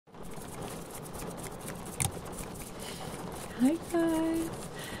Hi guys, how you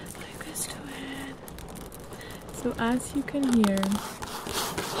guys doing? So as you can hear,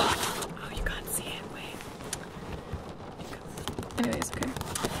 oh you can't see it, wait. Anyways, okay.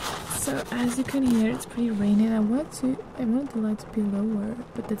 So as you can hear, it's pretty rainy and I want the light to be lower,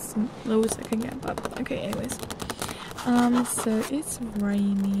 but that's the lowest I can get, but okay, anyways. So it's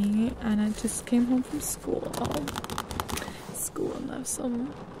raining and I just came home from school. And I have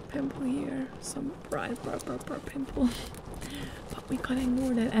some pimple here, some bright pimple. But we gotta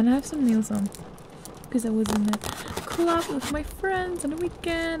ignore that. And I have some nails on because I was in a club with my friends on the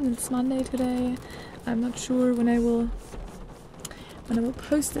weekend and it's Monday today. I'm not sure when I will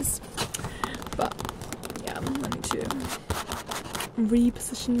post this, but yeah, I need to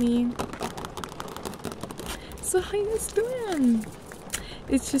reposition me. So how you guys doing?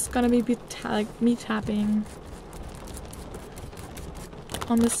 It's just gonna be like me tapping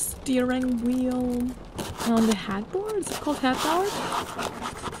on the steering wheel on the headboard. Is it called headboard?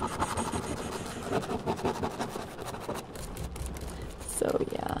 So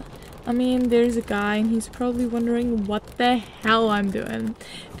yeah, I mean there's a guy and he's probably wondering what the hell I'm doing.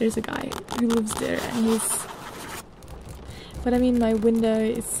 There's a guy who lives there and but I mean my window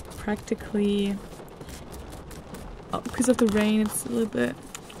is practically, because of the rain, it's a little bit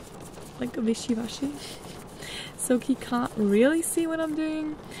like wishy-washy. So he can't really see what I'm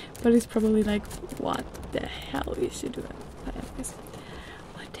doing, but he's probably like, what the hell is she doing? But anyways,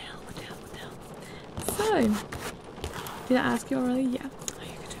 what the hell? So, did I ask you already? Yeah. How are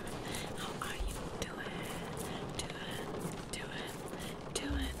you doing? How are you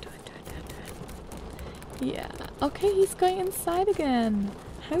doing? Yeah. Okay, he's going inside again.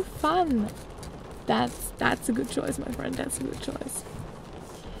 How fun. That's a good choice, my friend. That's a good choice.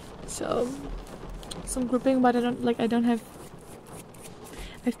 So, some gripping, but I have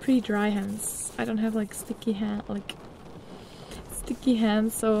pretty dry hands. I don't have like sticky hands,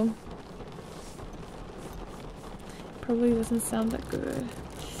 so probably doesn't sound that good.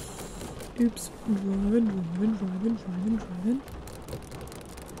 Oops. Driving.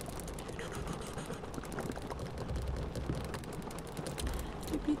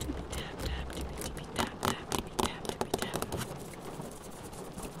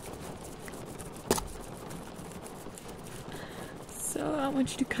 So I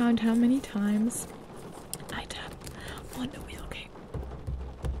want you to count how many times I tap on the wheel, okay?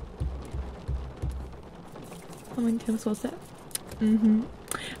 How many times was that? I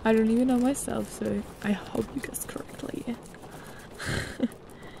don't even know myself, so I hope you guessed correctly.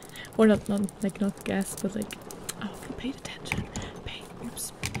 Or not guess, but like, I hope you paid attention. Pay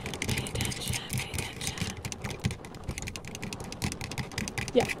attention.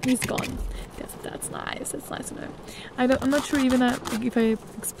 Yeah, he's gone. That's nice. That's nice to know. I'm not sure even if I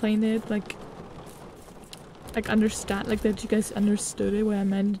explained it like understand, like that you guys understood it. What I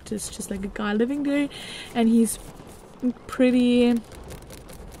meant, it's just like a guy living there, and he's pretty.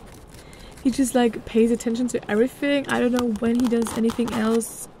 He just like pays attention to everything. I don't know when he does anything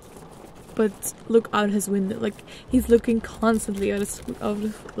else, but look out his window. Like he's looking constantly out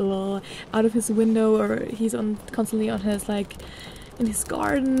of his window, or he's constantly on his like. In his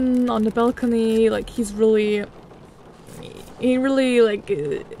garden, on the balcony. Like he really like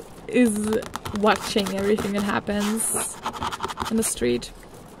is watching everything that happens in the street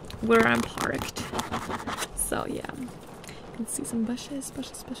where I'm parked. So yeah, you can see some bushes, the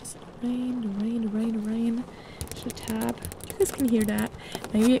rain. Should tap. You guys can hear that.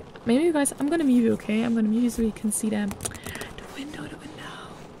 Maybe you guys. I'm gonna mute you, okay? I'm gonna mute you so you can see them. The window.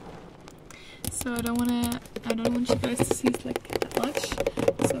 So I don't want you guys to see like that much.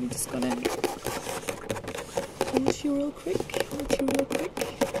 So I'm just gonna hold you real quick.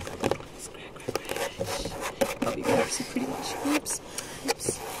 Scratch. Oh, you guys see pretty much. Oops.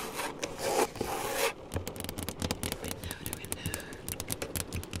 The window.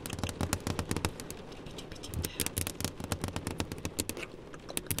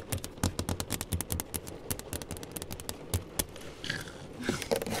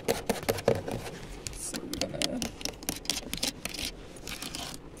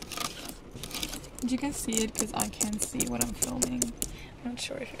 Did you guys see it? Because I can't see what I'm filming. I'm not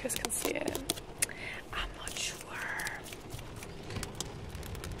sure if you guys can see it. I'm not sure.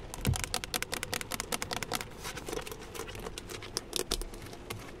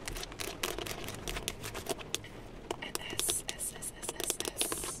 S.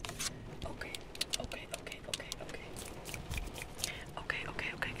 Okay.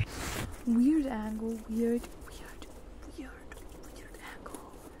 Weird angle. Weird angle.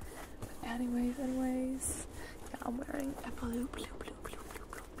 Anyways, yeah, I'm wearing a blue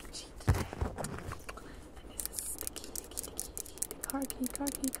sheet today. And this is sticky. car key, car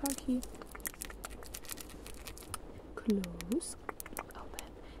key, car key. Close, open,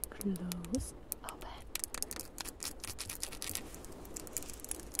 close, open.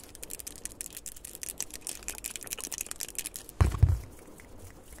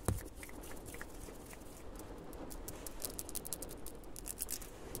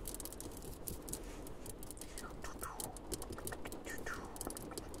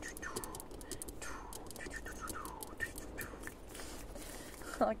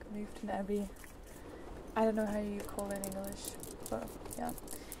 Like moved in every, I don't know how you call it in English, but yeah.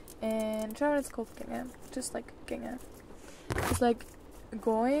 In German it's called ginge, just like ginge. It's like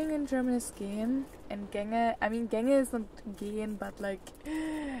going in German is gehen, and ginge, I mean ginge is not gehen, but like,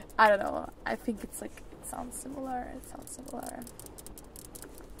 I don't know, I think it's like, it sounds similar.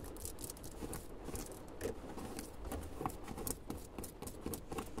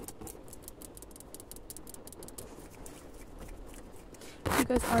 You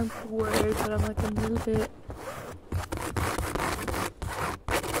guys aren't worried, but I'm like a little bit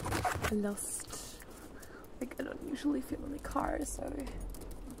lost. Like I don't usually feel in the car, so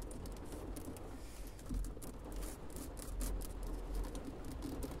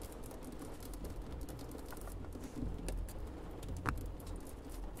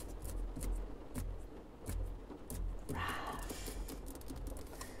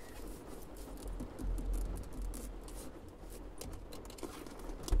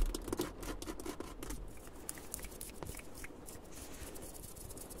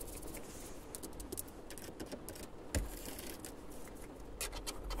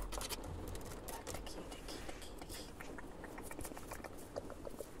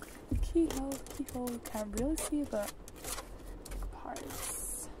keyhole, you can't really see the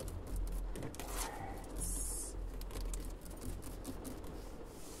parts.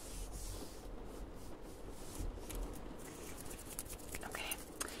 Okay,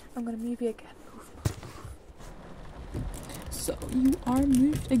 I'm gonna move you again. So you are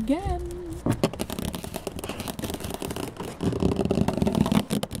moved again.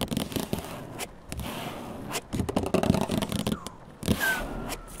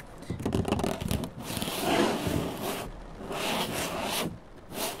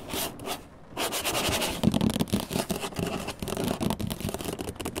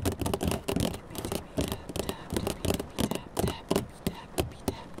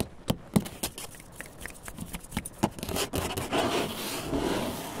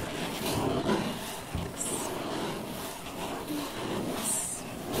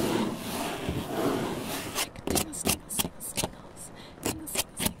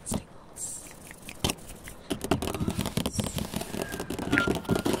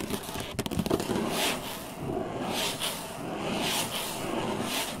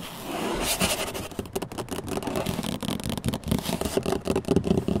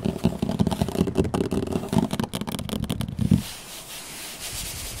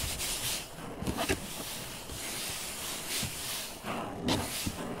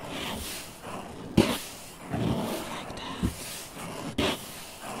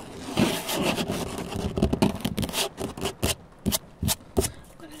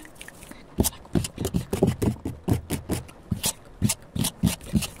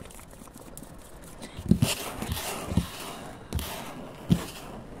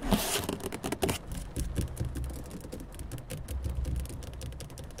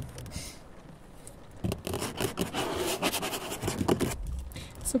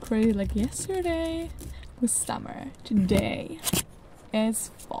 So crazy, like yesterday was summer, today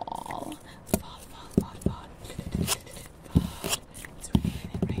is fall. Fall. It's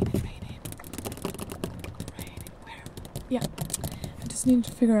raining. Where? Yeah, I just need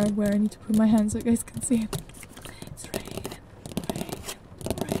to figure out where I need to put my hands so you guys can see it. It's raining.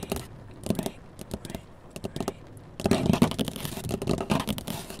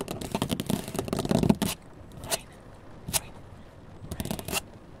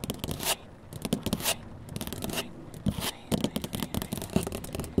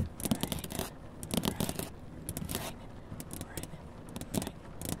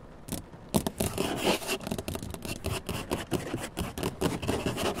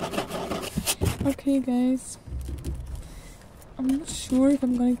 Okay guys, I'm not sure if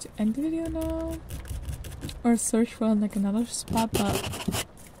I'm going to end the video now or search for like another spot, but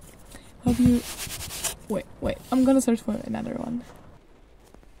hope you wait, I'm gonna search for another one.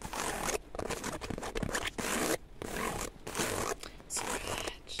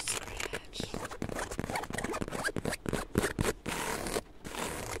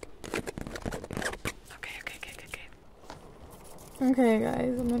 Okay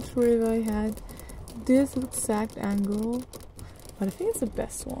guys, I'm not sure if I had this exact angle but I think it's the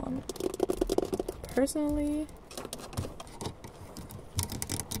best one. Personally,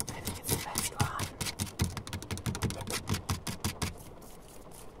 I think it's the best one.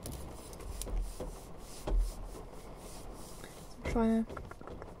 So I'm trying to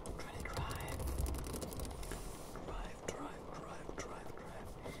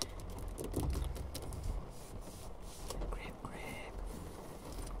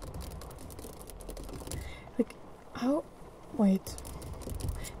oh, wait.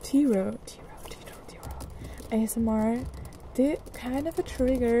 T-Row ASMR did kind of a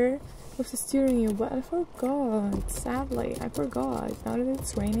trigger with the steering wheel, but I forgot. Sadly, I forgot. Now that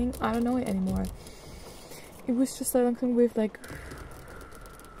it's raining, I don't know it anymore. It was just something with like,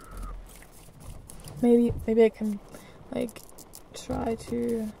 maybe I can like try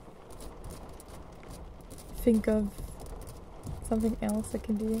to think of something else I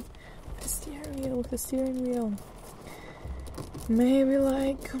can do with the steering wheel. Maybe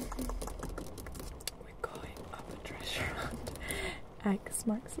like we're going up a treasure hunt. X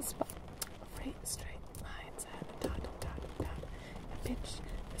marks the spot. Straight lines and a dot, a pinch,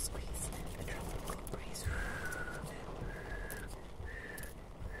 a squeeze, a tropical breeze.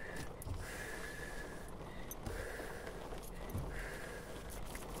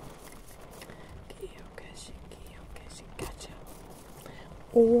 Geocache, gotcha.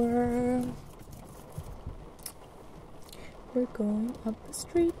 Or we're going up the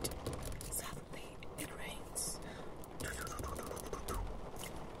street. Suddenly it rains.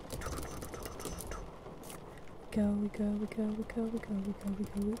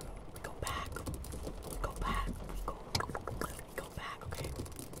 We go back. Okay.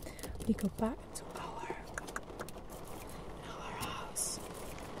 We go back to our house. House.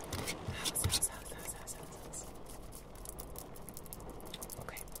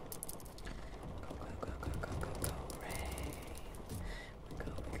 Okay. Go, rain.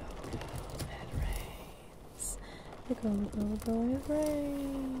 It rains. It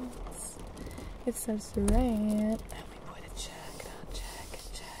rains. It starts to rain. And we put a jacket on.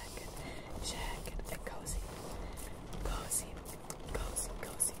 Jacket. And cozy.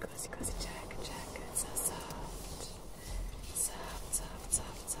 Jacket. So soft.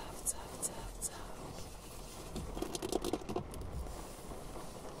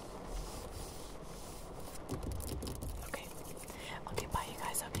 Okay, bye you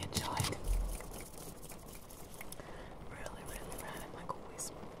guys. Hope you enjoyed. Really random like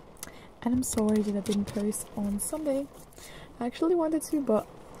always. And I'm sorry that I didn't post on Sunday. I actually wanted to, but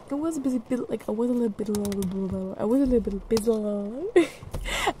it was a busy like I was a little bit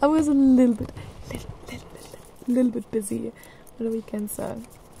busy on the weekend, so